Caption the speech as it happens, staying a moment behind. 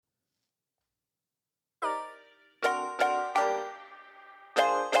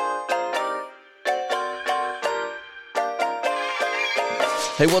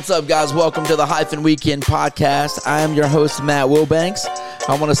Hey, what's up, guys? Welcome to the Hyphen Weekend Podcast. I am your host, Matt Wilbanks.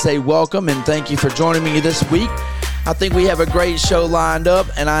 I want to say welcome and thank you for joining me this week. I think we have a great show lined up,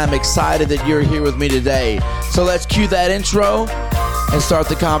 and I am excited that you're here with me today. So let's cue that intro and start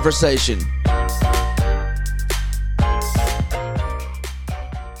the conversation.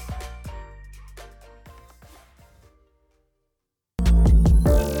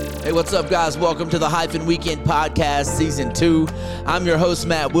 Hey, what's up, guys? Welcome to the Hyphen Weekend Podcast, Season 2. I'm your host,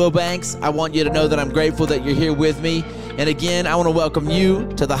 Matt Wilbanks. I want you to know that I'm grateful that you're here with me. And again, I want to welcome you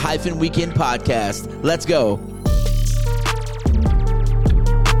to the Hyphen Weekend Podcast. Let's go.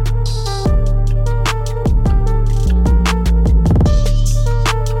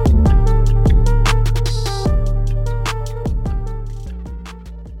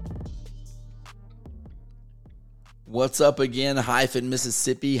 What's up again, Hyphen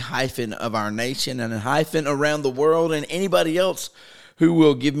Mississippi, Hyphen of our nation, and a Hyphen around the world, and anybody else who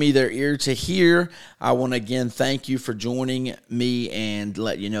will give me their ear to hear. I want to again thank you for joining me and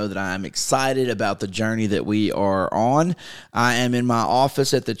let you know that I'm excited about the journey that we are on. I am in my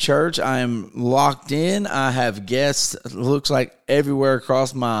office at the church. I am locked in. I have guests, looks like everywhere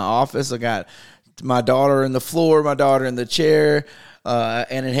across my office. I got my daughter in the floor, my daughter in the chair,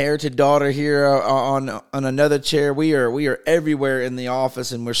 an inherited daughter here on another chair. We are everywhere in the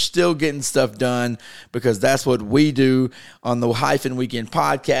office, and we're still getting stuff done because that's what we do on the Hyphen Weekend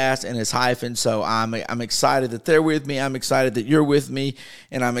Podcast, and it's Hyphen. So I'm excited that they're with me. I'm excited that you're with me,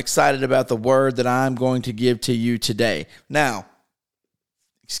 and I'm excited about the word that I'm going to give to you today. Now,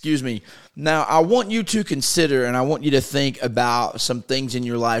 I want you to consider, and I want you to think about some things in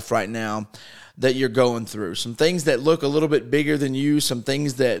your life right now that you're going through, some things that look a little bit bigger than you, some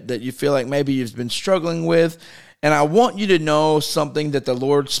things that you feel like maybe you've been struggling with. And I want you to know something that the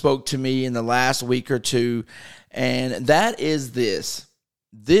Lord spoke to me in the last week or two, and that is this.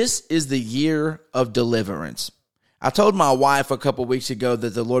 This is the year of deliverance. I told my wife a couple weeks ago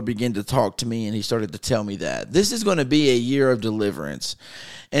that the Lord began to talk to me, and he started to tell me that. This is going to be a year of deliverance.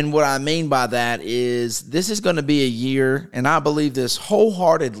 And what I mean by that is this is going to be a year, and I believe this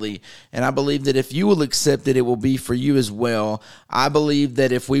wholeheartedly, and I believe that if you will accept it, it will be for you as well. I believe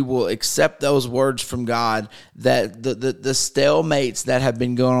that if we will accept those words from God, that the stalemates that have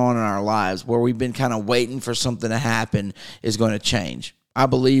been going on in our lives, where we've been kind of waiting for something to happen, is going to change. I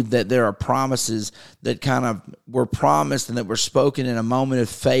believe that there are promises that kind of were promised and that were spoken in a moment of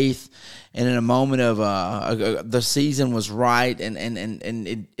faith and in a moment of the season was right and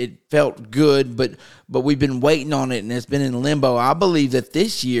it felt good, but we've been waiting on it and it's been in limbo. I believe that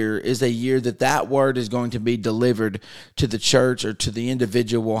this year is a year that word is going to be delivered to the church or to the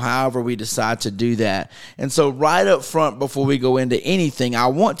individual, however we decide to do that. And so right up front, before we go into anything, I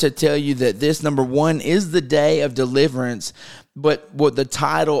want to tell you that this, number one, is the day of deliverance. But what the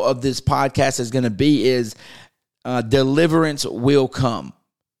title of this podcast is going to be is Deliverance Will Come.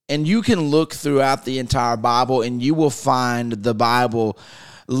 And you can look throughout the entire Bible and you will find the Bible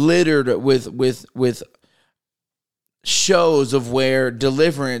littered with shows of where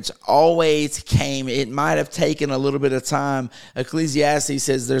deliverance always came. It might have taken a little bit of time. Ecclesiastes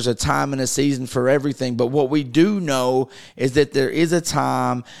says there's a time and a season for everything. But what we do know is that there is a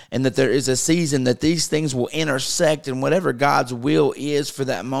time and that there is a season that these things will intersect, and whatever God's will is for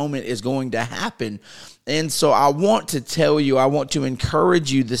that moment is going to happen. And so I want to tell you, I want to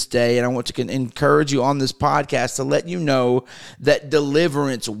encourage you this day, and I want to encourage you on this podcast to let you know that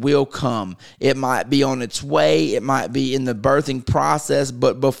deliverance will come. It might be on its way. It might be in the birthing process,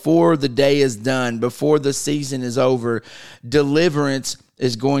 but before the day is done, before the season is over, deliverance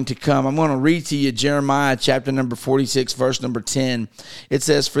is going to come. I'm going to read to you Jeremiah chapter number 46, verse number 10. It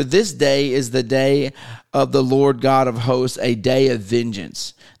says, "For this day is the day of the Lord God of hosts, a day of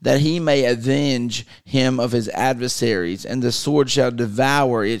vengeance, that he may avenge him of his adversaries, and the sword shall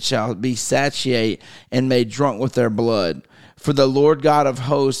devour, it shall be satiate and made drunk with their blood. For the Lord God of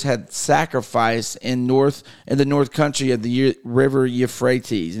hosts had sacrificed in the north country of the river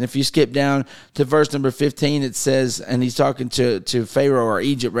Euphrates." And if you skip down to verse number 15, it says, and he's talking to Pharaoh, or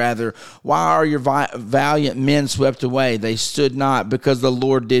Egypt rather, "Why are your valiant men swept away? They stood not, because the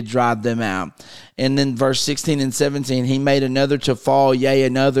Lord did drive them out." And then verse 16 and 17, "He made another to fall, yea,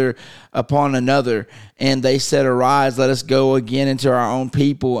 another upon another. And they said, Arise, let us go again into our own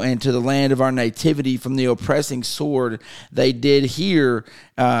people and to the land of our nativity from the oppressing sword." They did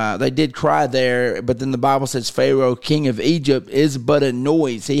cry there. But then the Bible says, "Pharaoh, king of Egypt, is but a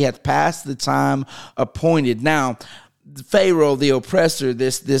noise. He hath passed the time appointed." Now, Pharaoh, the oppressor,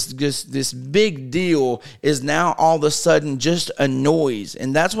 this big deal is now all of a sudden just a noise.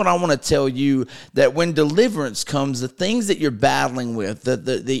 And that's what I want to tell you, that when deliverance comes, the things that you're battling with,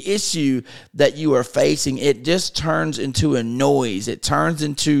 the issue that you are facing, it just turns into a noise. It turns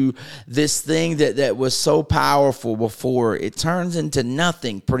into this thing that was so powerful before. It turns into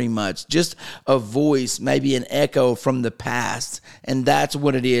nothing, pretty much. Just a voice, maybe an echo from the past. And that's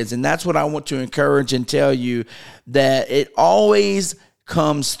what it is. And that's what I want to encourage and tell you, that it always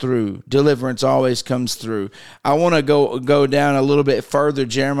comes through. Deliverance always comes through. I want to go down a little bit further.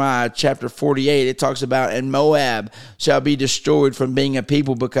 Jeremiah chapter 48, it talks about, and Moab shall be destroyed from being a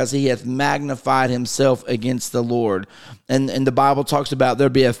people, because he hath magnified himself against the Lord. And the Bible talks about there'll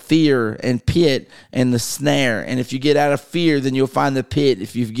be a fear and pit and the snare. And if you get out of fear, then you'll find the pit.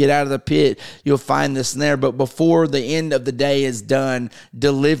 If you get out of the pit, you'll find the snare. But before the end of the day is done,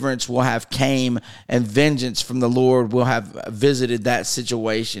 deliverance will have came, and vengeance from the Lord will have visited that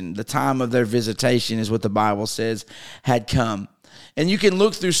situation. The time of their visitation is what the Bible says had come. And you can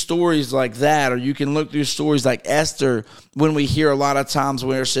look through stories like that, or you can look through stories like Esther, when we hear a lot of times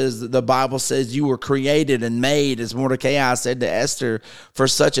where it says, the Bible says you were created and made, as Mordecai said to Esther, for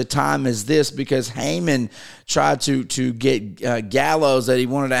such a time as this, because Haman tried to get gallows that he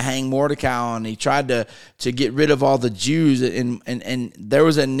wanted to hang Mordecai on. He tried to get rid of all the Jews, and there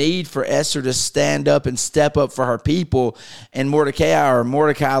was a need for Esther to stand up and step up for her people. And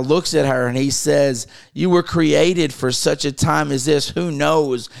Mordecai looks at her and he says, you were created for such a time as this. Who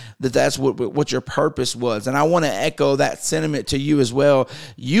knows that that's what your purpose was? And I want to echo that sentiment to you as well.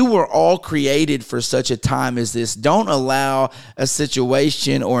 You were all created for such a time as this. Don't allow a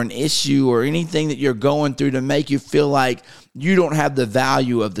situation or an issue or anything that you're going through to make you feel like you don't have the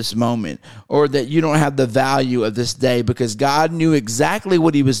value of this moment, or that you don't have the value of this day, because God knew exactly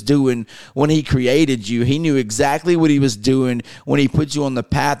what he was doing when he created you. He knew exactly what he was doing when he put you on the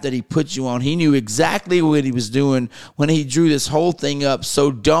path that he put you on. He knew exactly what he was doing when he drew this whole thing up. So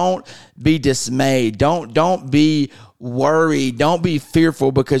don't be dismayed. Don't be worried. Don't be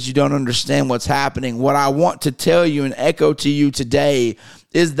fearful because you don't understand what's happening. What I want to tell you and echo to you today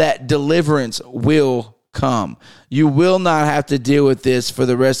is that deliverance will come. You will not have to deal with this for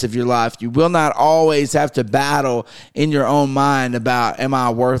the rest of your life. You will not always have to battle in your own mind about, am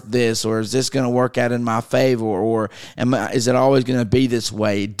I worth this, or is this going to work out in my favor, or is it always going to be this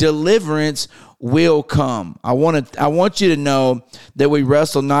way? Deliverance will come. I want you to know that we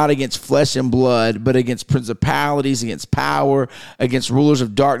wrestle not against flesh and blood, but against principalities, against power, against rulers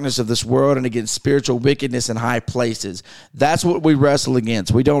of darkness of this world, and against spiritual wickedness in high places. That's what we wrestle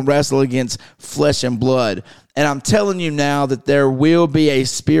against. We don't wrestle against flesh and blood. And I'm telling you now that there will be a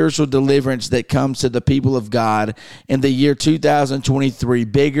spiritual deliverance that comes to the people of God in the year 2023,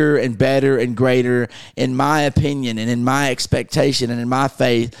 bigger and better and greater, in my opinion and in my expectation and in my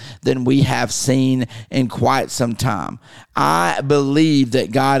faith, than we have seen in quite some time. I believe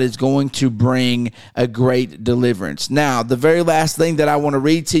that God is going to bring a great deliverance. Now, the very last thing that I want to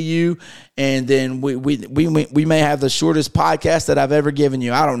read to you, and then we may have the shortest podcast that I've ever given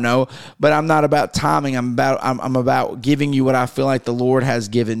you. I don't know, but I'm not about timing. I'm about giving you what I feel like the Lord has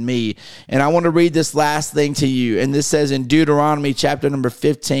given me. And I want to read this last thing to you. And this says in Deuteronomy chapter number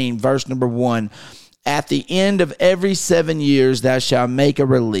 15, verse number 1, at the end of every 7 years thou shalt make a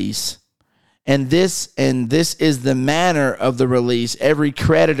release. And this is the manner of the release. Every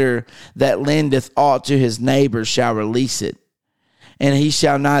creditor that lendeth aught to his neighbor shall release it. And he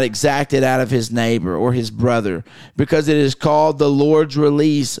shall not exact it out of his neighbor or his brother, because it is called the Lord's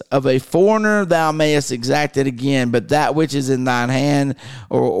release. Of a foreigner thou mayest exact it again, but that which is in thine hand,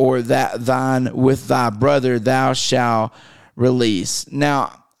 or that thine with thy brother, thou shalt release.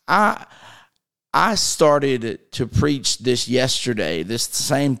 Now, I started to preach this yesterday, this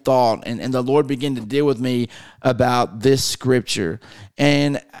same thought, and the Lord began to deal with me about this scripture.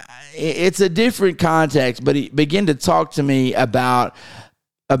 And it's a different context, but he began to talk to me about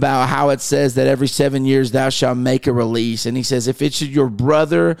how it says that every 7 years thou shalt make a release. And he says, if it's your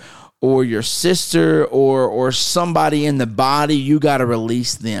brother or your sister or somebody in the body, you got to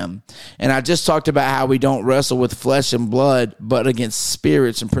release them. And I just talked about how we don't wrestle with flesh and blood, but against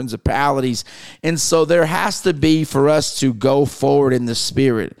spirits and principalities. And so there has to be, for us to go forward in the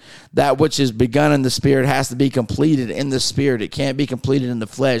spirit. That which is begun in the spirit has to be completed in the spirit. It can't be completed in the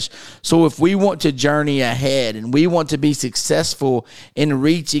flesh. So if we want to journey ahead and we want to be successful in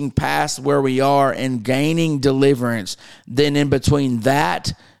reaching past where we are and gaining deliverance, then in between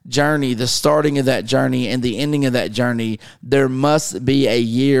that journey, the starting of that journey and the ending of that journey, there must be a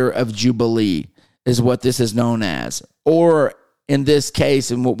year of Jubilee, is what this is known as. Or in this case,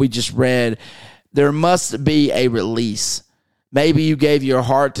 in what we just read, there must be a release. Maybe you gave your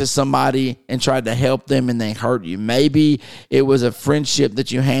heart to somebody and tried to help them and they hurt you. Maybe it was a friendship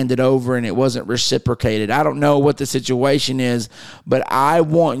that you handed over and it wasn't reciprocated. I don't know what the situation is, but I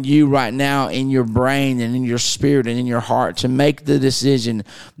want you right now in your brain and in your spirit and in your heart to make the decision.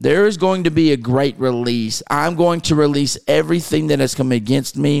 There is going to be a great release. I'm going to release everything that has come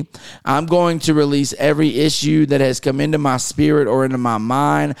against me. I'm going to release every issue that has come into my spirit or into my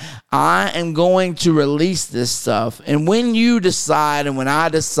mind. I am going to release this stuff. And when you decide and when I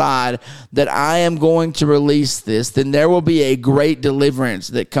decide that I am going to release this, then there will be a great deliverance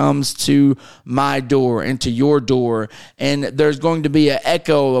that comes to my door and to your door. And there's going to be an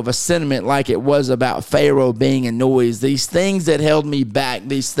echo of a sentiment like it was about Pharaoh being a noise. These things that held me back,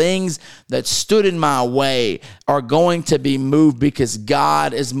 these things that stood in my way are going to be moved because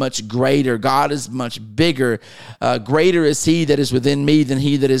God is much greater. God is much bigger. Greater is he that is within me than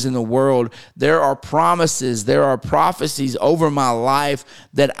he that is in the world. There are promises, there are prophecies over my life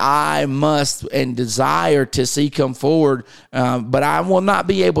that I must and desire to see come forward, but I will not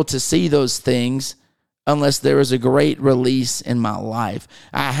be able to see those things unless there is a great release in my life.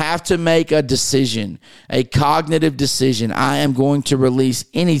 I have to make a decision, a cognitive decision. I am going to release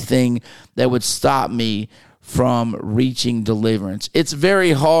anything that would stop me from reaching deliverance. It's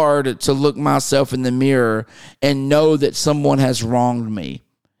very hard to look myself in the mirror and know that someone has wronged me.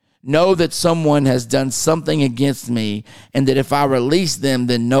 Know that someone has done something against me, and that if I release them,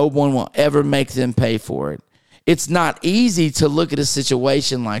 then no one will ever make them pay for it. It's not easy to look at a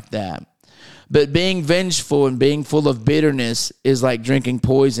situation like that. But being vengeful and being full of bitterness is like drinking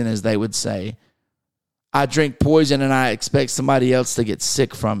poison, as they would say. I drink poison and I expect somebody else to get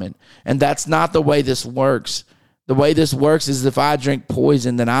sick from it. And that's not the way this works. The way this works is if I drink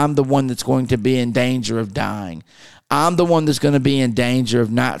poison, then I'm the one that's going to be in danger of dying. I'm the one that's going to be in danger of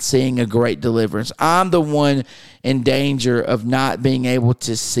not seeing a great deliverance. I'm the one in danger of not being able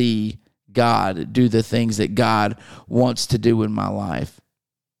to see God do the things that God wants to do in my life.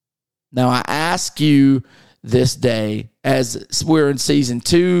 Now, I ask you this day, as we're in season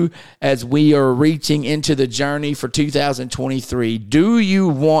 2, as we are reaching into the journey for 2023, do you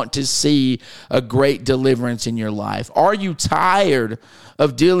want to see a great deliverance in your life? Are you tired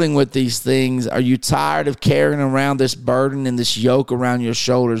of dealing with these things? Are you tired of carrying around this burden and this yoke around your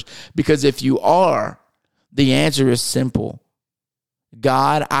shoulders? Because if you are, the answer is simple.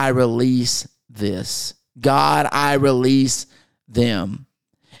 God, I release this. God, I release them.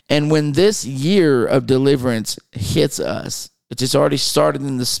 And when this year of deliverance hits us, it's already started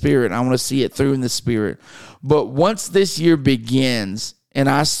in the spirit. I want to see it through in the spirit. But once this year begins and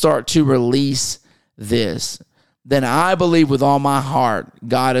I start to release this, then I believe with all my heart,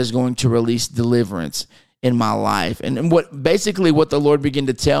 God is going to release deliverance in my life. And what the Lord began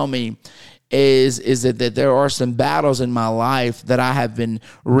to tell me is that there are some battles in my life that I have been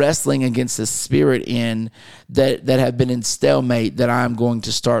wrestling against the spirit in that have been in stalemate that I'm going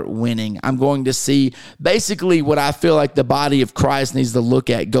to start winning. I'm going to see basically what I feel like the body of Christ needs to look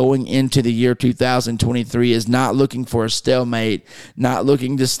at going into the year 2023 is not looking for a stalemate, not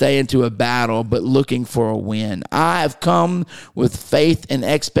looking to stay into a battle, but looking for a win. I have come with faith and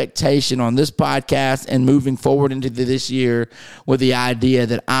expectation on this podcast and moving forward into this year with the idea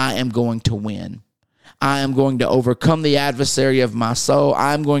that I am going to win. I am going to overcome the adversary of my soul.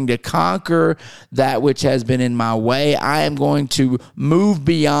 I'm going to conquer that which has been in my way. I am going to move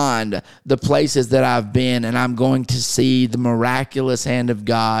beyond the places that I've been, and I'm going to see the miraculous hand of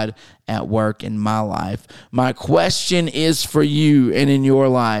God at work in my life. My question is for you and in your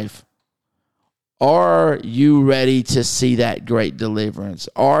life. Are you ready to see that great deliverance?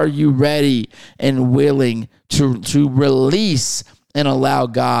 Are you ready and willing to release and allow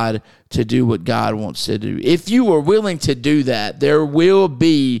God to do what God wants to do? If you are willing to do that, there will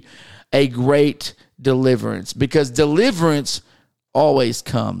be a great deliverance, because deliverance always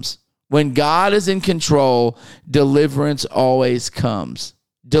comes. When God is in control, deliverance always comes.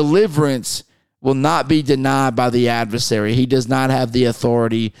 Deliverance will not be denied by the adversary. He does not have the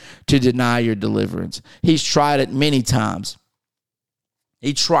authority to deny your deliverance. He's tried it many times.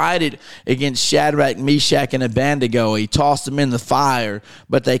 He tried it against Shadrach, Meshach, and Abednego. He tossed them in the fire,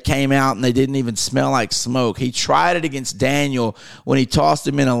 but they came out and they didn't even smell like smoke. He tried it against Daniel when he tossed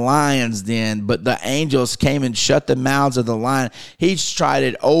him in a lion's den, but the angels came and shut the mouths of the lion. He's tried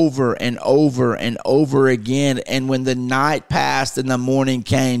it over and over and over again. And when the night passed and the morning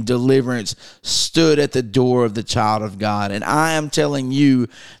came, deliverance stood at the door of the child of God. And I am telling you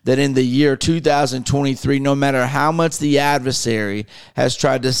that in the year 2023, no matter how much the adversary has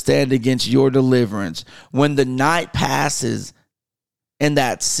tried to stand against your deliverance, when the night passes and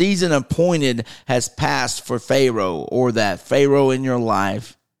that season appointed has passed for Pharaoh, or that Pharaoh in your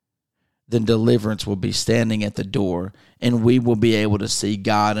life, then deliverance will be standing at the door, and we will be able to see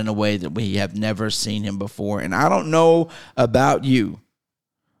God in a way that we have never seen him before. And I don't know about you,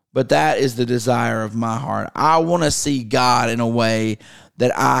 but that is the desire of my heart. I want to see God in a way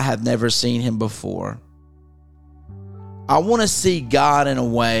that I have never seen him before. I want to see God in a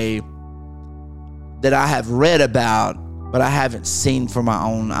way that I have read about, but I haven't seen for my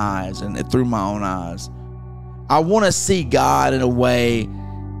own eyes and through my own eyes. I want to see God in a way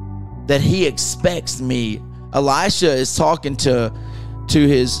that he expects me. Elisha is talking to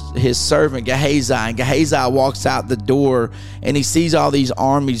his servant Gehazi, and Gehazi walks out the door, and he sees all these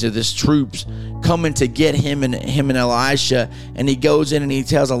armies of these troops coming to get him and Elisha, and he goes in and he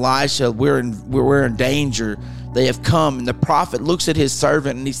tells Elisha, we're in danger. They have come. And the prophet looks at his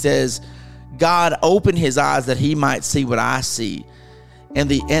servant and he says, God, open his eyes that he might see what I see. And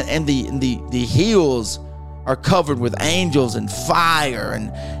the hills are covered with angels and fire,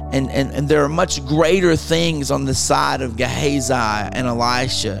 and there are much greater things on the side of Gehazi and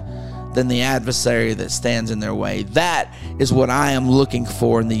Elisha than the adversary that stands in their way. That is what I am looking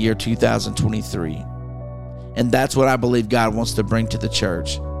for in the year 2023. And that's what I believe God wants to bring to the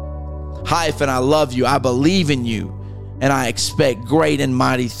church. Hyphen, I love you. I believe in you. And I expect great and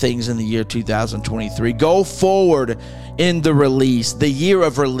mighty things in the year 2023. Go forward in the release, the year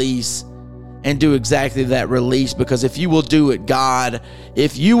of release, and do exactly that, release. Because if you will do it, God,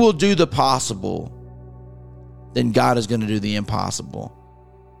 if you will do the possible, then God is going to do the impossible.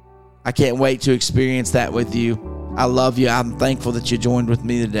 I can't wait to experience that with you. I love you. I'm thankful that you joined with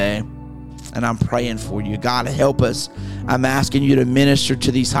me today. And I'm praying for you. God, help us. I'm asking you to minister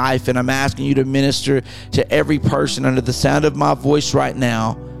to these hyphen. I'm asking you to minister to every person under the sound of my voice right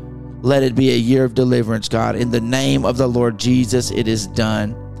now. Let it be a year of deliverance, God. In the name of the Lord Jesus, it is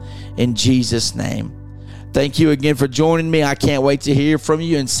done. In Jesus' name. Thank you again for joining me. I can't wait to hear from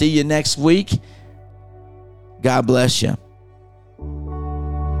you and see you next week. God bless you.